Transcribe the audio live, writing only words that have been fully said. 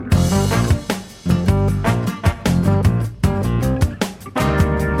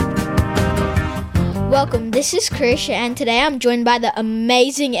Welcome, this is Krish, and today I'm joined by the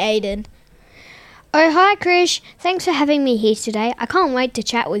amazing Aiden. Oh, hi Krish. Thanks for having me here today. I can't wait to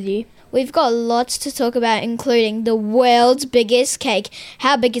chat with you. We've got lots to talk about, including the world's biggest cake.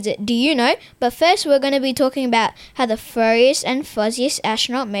 How big is it? Do you know? But first, we're going to be talking about how the furriest and fuzziest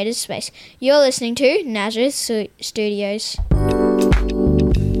astronaut made it to space. You're listening to Nazareth Studios.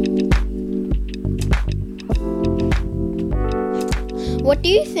 What do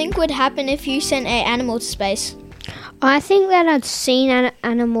you think would happen if you sent an animal to space? I think that a sea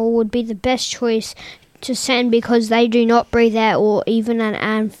animal would be the best choice to send because they do not breathe air, or even an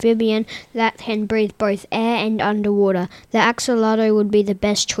amphibian that can breathe both air and underwater. The axolotl would be the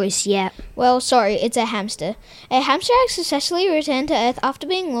best choice yet. Well, sorry, it's a hamster. A hamster has successfully returned to Earth after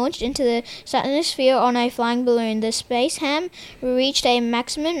being launched into the stratosphere on a flying balloon. The space ham reached a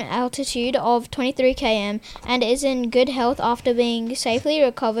maximum altitude of 23 km and is in good health after being safely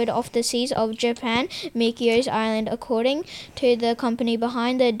recovered off the seas of Japan, Mikio's island. According to the company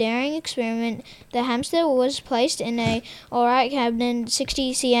behind the daring experiment, the hamster was placed in a alright cabin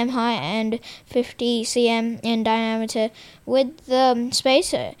 60 cm high and 50 cm in diameter, with the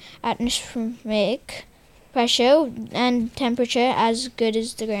space atmospheric pressure and temperature as good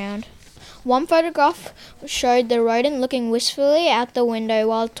as the ground. One photograph showed the rodent looking wistfully out the window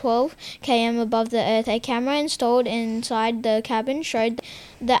while 12 km above the Earth. A camera installed inside the cabin showed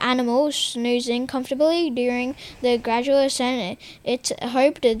the animal snoozing comfortably during the gradual ascent. It's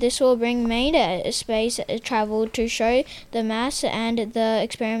hoped this will bring manned space travel to show the mass, and the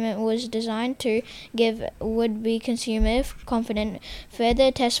experiment was designed to give would-be consumers confidence.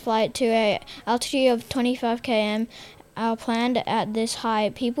 Further test flight to an altitude of 25 km are planned. At this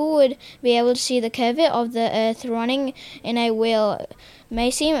height, people would be able to see the curve of the Earth running in a wheel. May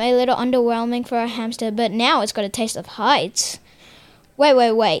seem a little underwhelming for a hamster, but now it's got a taste of heights.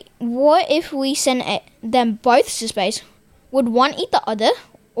 Wait. What if we sent them both to space? Would one eat the other,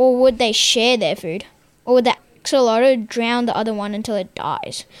 or would they share their food? Or would the axolotl drown the other one until it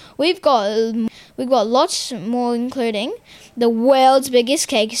dies? We've got lots more, including the world's biggest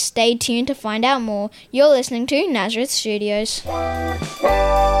cake. Stay tuned to find out more. You're listening to Nazareth Studios.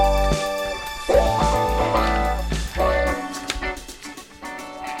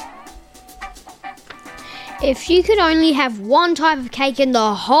 If you could only have one type of cake in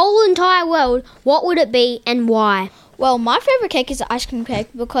the whole entire world, what would it be and why? Well, my favourite cake is the ice cream cake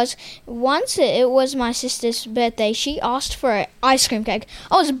because once it was my sister's birthday, she asked for an ice cream cake.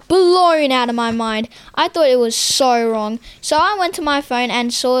 I was blown out of my mind. I thought it was so wrong. So I went to my phone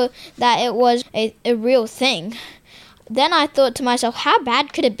and saw that it was a real thing. Then I thought to myself, how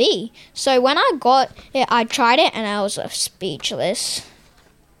bad could it be? So when I got it, I tried it and I was speechless.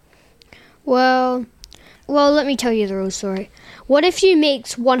 Well, let me tell you the real story. What if you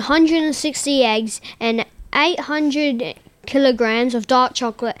mix 160 eggs and 800 kilograms of dark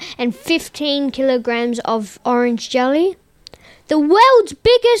chocolate and 15 kilograms of orange jelly? The world's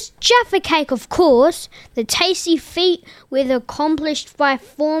biggest Jaffa Cake, of course. The tasty feat was accomplished by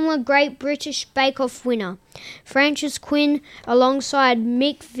former Great British Bake Off winner Frances Quinn alongside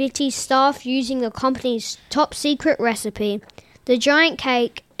Mick Vitti's staff using the company's top secret recipe. The giant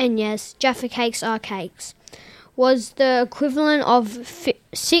cake, and yes, Jaffa Cakes are cakes, was the equivalent of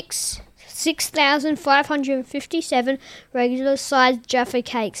 6,557 regular-sized Jaffa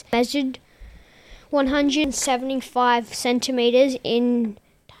Cakes, measured 175 centimetres in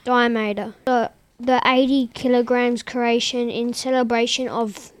diameter. The 80 kilograms creation in celebration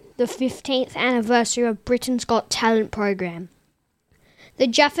of the 15th anniversary of Britain's Got Talent program. The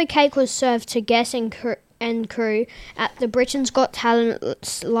Jaffa Cake was served to guests and crew at the Britain's Got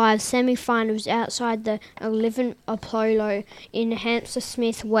Talent live semi-finals outside the 11 Apollo in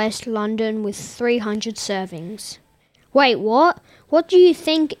Hammersmith, West London, with 300 servings. Wait, what? What do you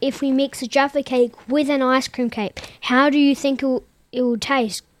think if we mix a Jaffa Cake with an ice cream cake? How do you think it will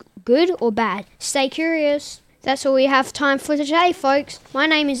taste? Good or bad? Stay curious. That's all we have time for today, folks. My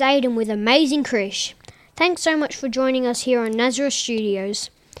name is Aiden with Amazing Krish. Thanks so much for joining us here on Nazareth Studios.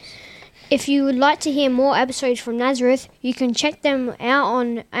 If you would like to hear more episodes from Nazareth, you can check them out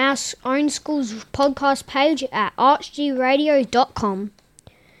on our own school's podcast page at archdradio.com.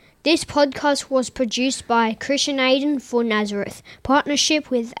 This podcast was produced by Krish and Aiden for Nazareth, partnership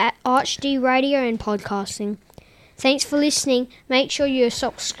with ArchD Radio and Podcasting. Thanks for listening. Make sure you're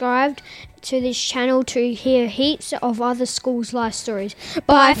subscribed to this channel to hear heaps of other schools' life stories.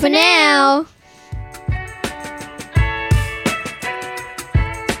 Bye for now!